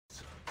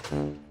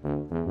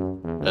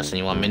Justin,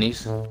 you want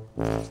minis?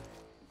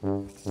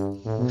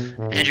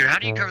 Andrew, how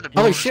do you cover the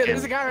Holy bonus shit, kill?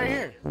 there's a guy right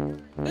here.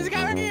 There's a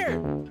guy right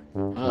here.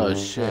 Oh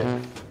shit.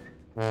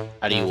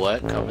 How do you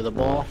what? Cover the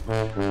ball?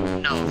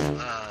 No,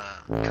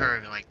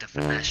 curve, like the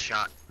finesse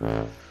shot.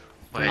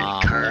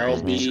 But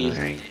curve is LB,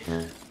 great.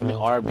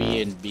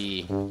 RB and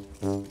B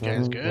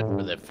Guys good?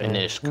 for the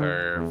finish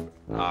curve.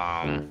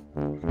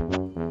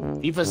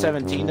 FIFA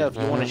 17 though, if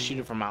you want to shoot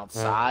it from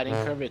outside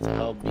and curve, it's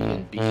LB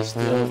and B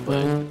still,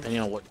 but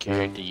depending on what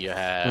character you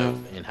have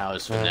and how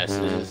his finesse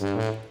is,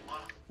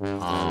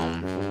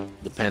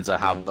 depends on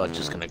how much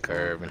it's gonna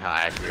curve and how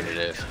accurate it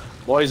is.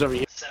 Boys over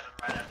here. 7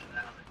 right after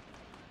that.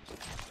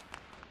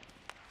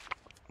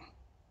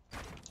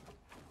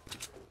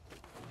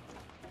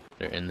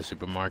 They're in the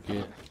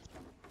supermarket.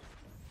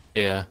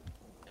 Yeah.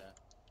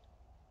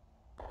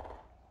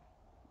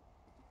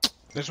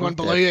 There's one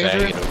below you,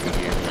 Andrew. Over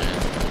here,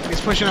 man.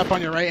 He's pushing up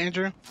on your right,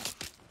 Andrew.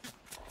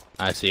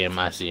 I see him.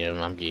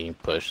 I'm getting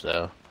pushed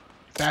though.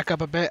 Back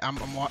up a bit. I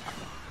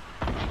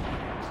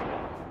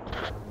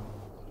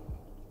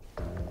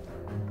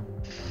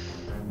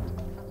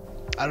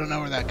don't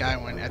know where that guy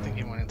went. I think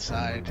he went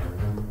inside.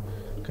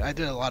 I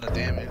did a lot of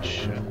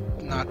damage.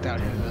 Knocked out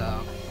his blue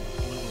low.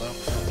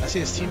 I see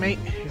his teammate.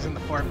 He's in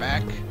the far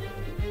back.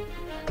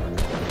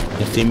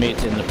 His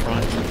teammate's in the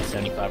front.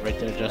 75 right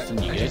there,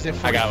 Justin. You good?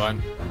 I got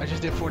one. I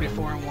just did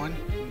 44 on one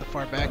in the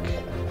far back.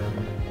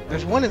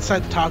 There's one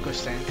inside the taco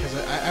stand because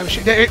I was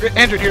shooting.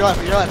 Andrew, to your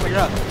left, your left, your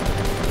left.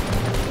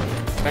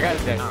 That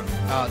guy's dead.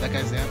 Oh, that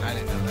guy's down. I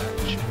didn't know that.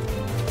 Shit.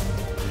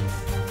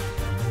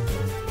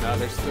 No,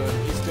 he's still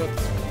at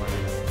the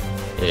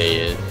supermarket. Yeah, he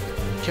is.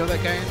 Kill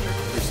that guy, Andrew.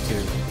 There's 2.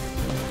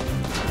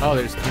 Oh,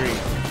 there's 3.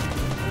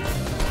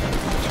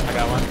 I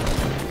got one.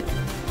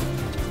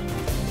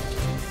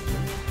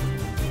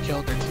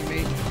 Killed their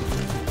teammate.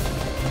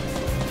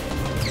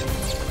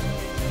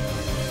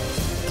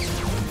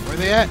 Where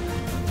they at?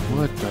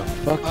 What the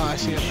fuck? Oh, I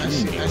see them. I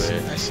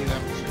see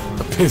them.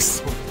 A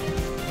pistol.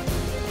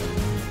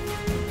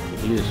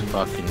 He is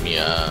fucking me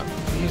up.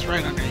 He's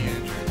right under you,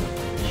 Andrew.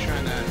 He's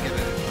trying to get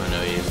it. I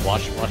know he is.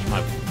 Watch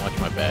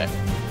my back.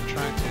 I'm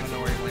trying to. I don't know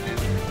where he went,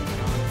 Andrew.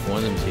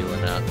 One of them's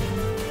healing up.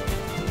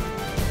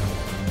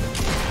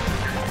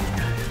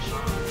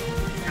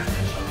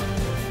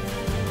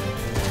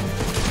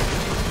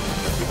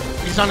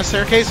 He's on the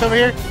staircase over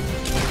here.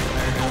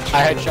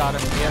 I headshot him.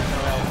 He has no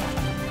health.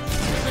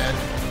 He's dead.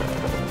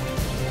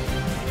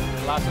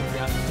 The last one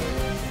behind the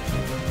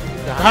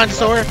store. Behind the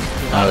store.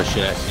 Oh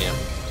shit, I see him.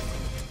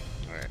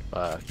 Alright.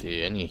 Fuck,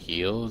 dude. Any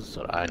heals?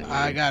 What I need?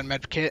 I got a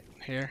med kit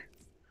here.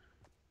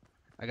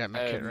 I got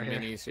med kit right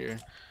here. Minis here.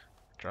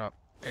 Drop.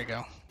 There you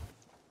go.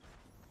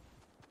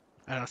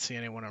 I don't see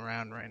anyone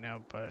around right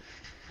now, but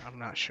I'm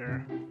not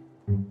sure.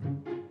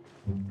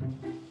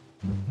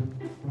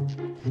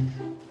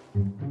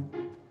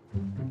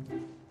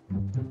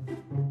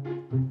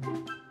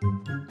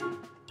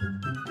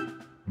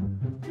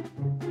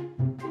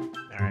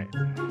 Alright.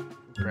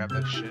 Grab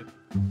that shit.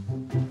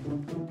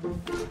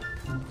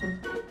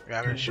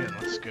 Grab that shit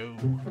and let's go.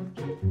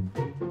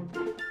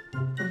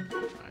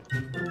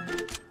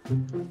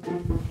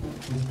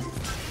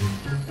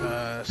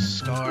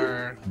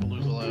 Scar,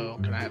 blue glow.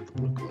 Can I have the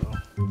blue glow?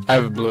 I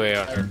have a blue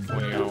AR.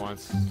 When you got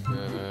once.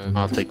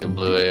 I'll take the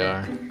blue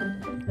AR.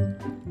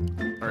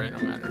 Alright, no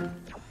matter.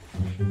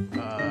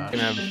 Can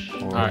I have...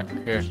 Oh. Alright,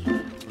 here.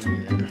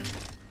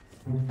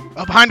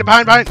 Oh, behind!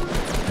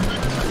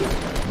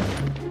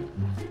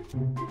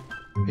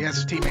 He has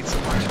his teammates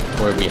somewhere.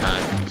 We're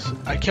behind.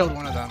 I killed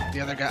one of them.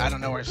 The other guy, I don't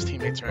know where his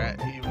teammates are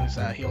at.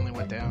 He only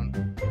went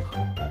down.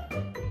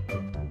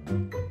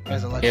 He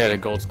has a He had a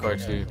gold scar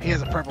too. He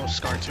has a purple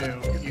scar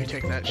too. You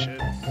take that shit.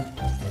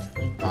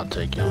 I'll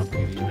take you on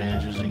PD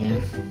advantages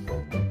again.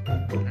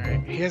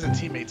 Alright, he has a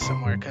teammate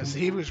somewhere because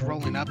he was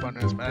rolling up on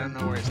us, but I don't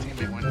know where his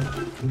teammate went.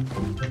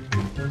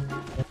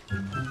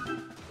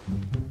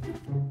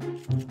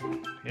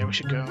 Yeah, we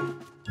should go.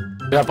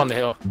 Get up on the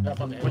hill.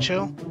 Which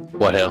hill?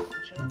 What hill?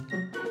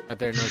 Right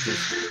there,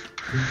 northeast.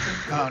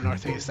 Oh,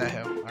 northeast, that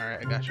hill.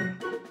 Alright, I got you.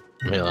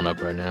 I'm healing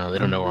up right now. They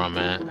don't know where I'm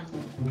at.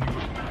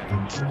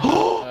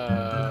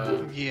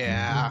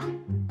 Yeah.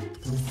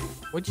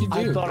 What'd you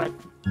do?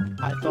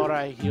 I thought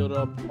I healed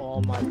up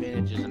all my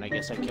bandages, and I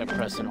guess I kept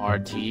pressing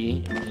RT,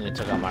 and it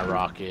took out my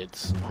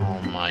rockets.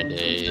 Oh my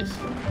days.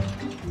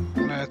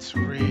 That's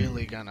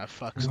really gonna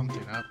fuck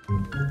something up.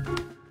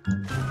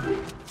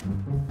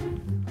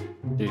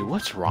 Dude,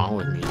 what's wrong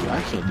with me? Dude,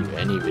 I can't do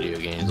any video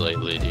games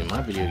lately, dude.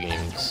 My video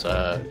game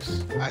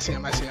sucks. I see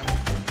him.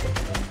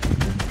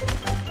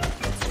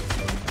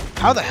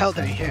 How the hell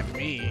did he hit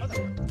me?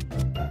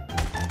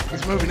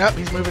 He's moving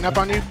up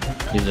on you.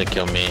 He's gonna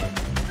kill me.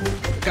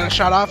 Got a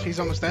shot off, he's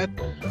almost dead.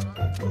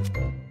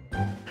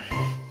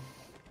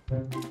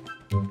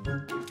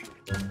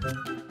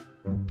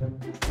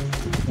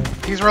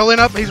 He's rolling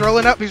up, he's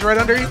right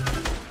under you.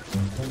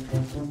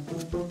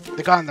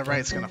 The guy on the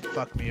right's gonna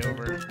fuck me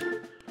over.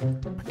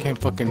 I can't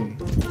fucking...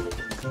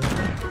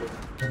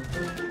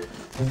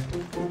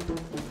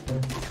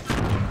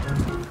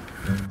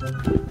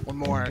 One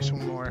more. There's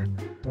one more.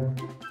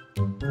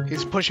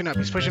 He's pushing up.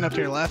 He's pushing up to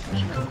your left.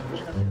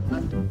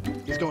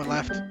 He's going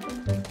left.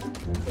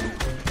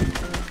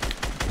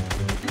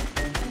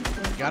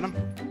 Got him?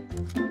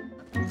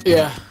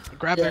 Yeah.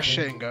 Grab their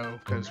shit and go,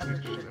 because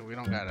we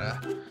don't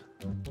gotta...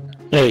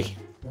 Hey,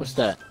 what's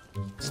that?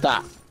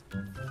 Stop.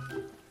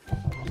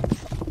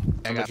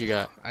 How much you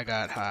got? I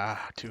got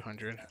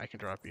 200. I can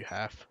drop you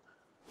half.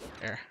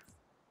 There.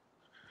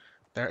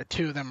 There are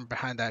 2 of them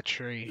behind that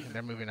tree.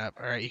 They're moving up.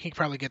 Alright, you can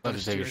probably get I'll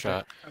those just take 2 a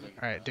shot.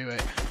 Alright, do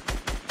it.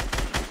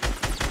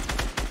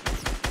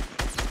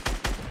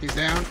 He's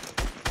down.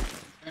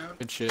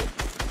 Good shit.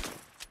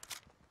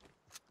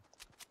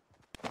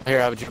 Here,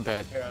 I have a jump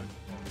pad.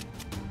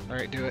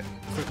 Alright, do it.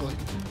 Quickly.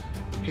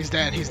 He's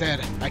dead. He's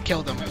dead. I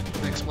killed him.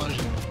 The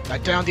explosion. I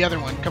downed the other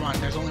one. Come on,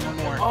 there's only one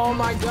more. Oh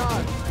my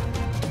god!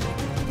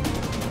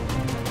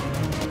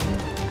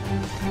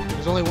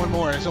 There's only one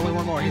more. There's only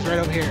one more. He's right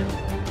over here.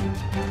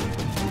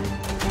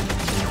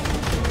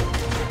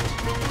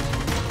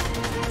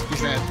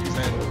 He's dead. He's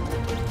dead.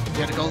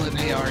 You had a golden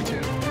AR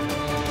too.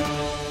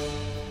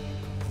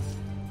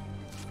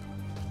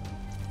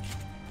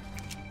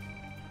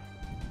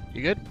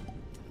 You good?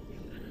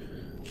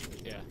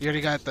 Yeah. You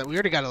already got that. We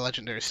already got a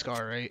legendary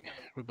scar, right?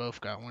 We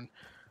both got one.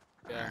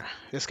 Yeah.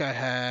 This guy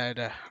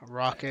had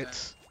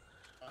rockets.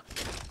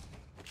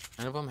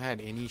 None of them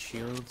had any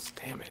shields.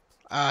 Damn it.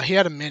 He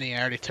had a mini. I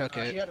already took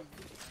it.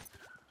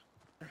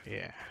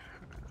 Yeah.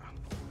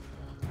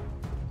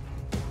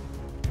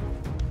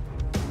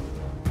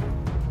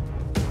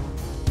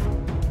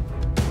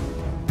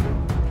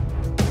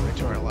 Right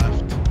to our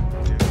left.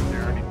 Dude,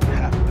 they're already,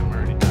 half of them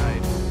already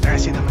died. There, I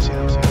see them. I see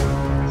them. I see them.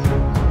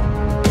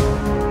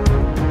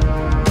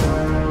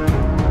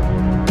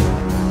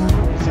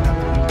 He's in up.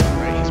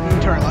 Right, he's moving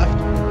to our left.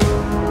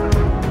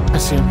 I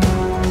see him.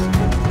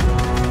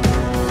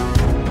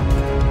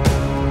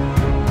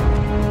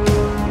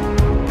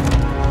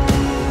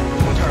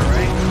 Going to our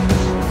right.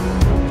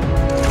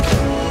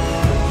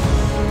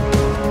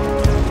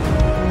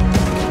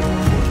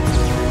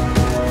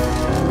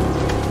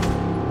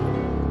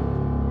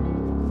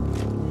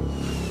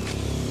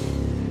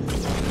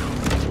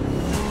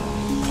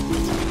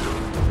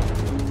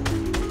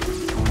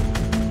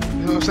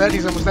 He's almost dead.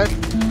 He's almost dead.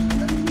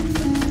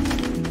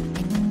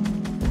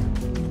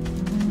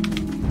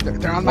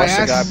 They're on my Watch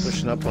the guy ass.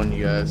 pushing up on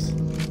you guys.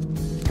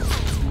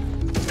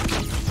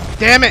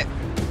 Damn it!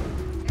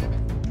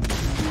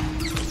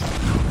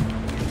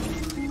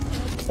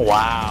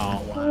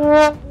 Wow.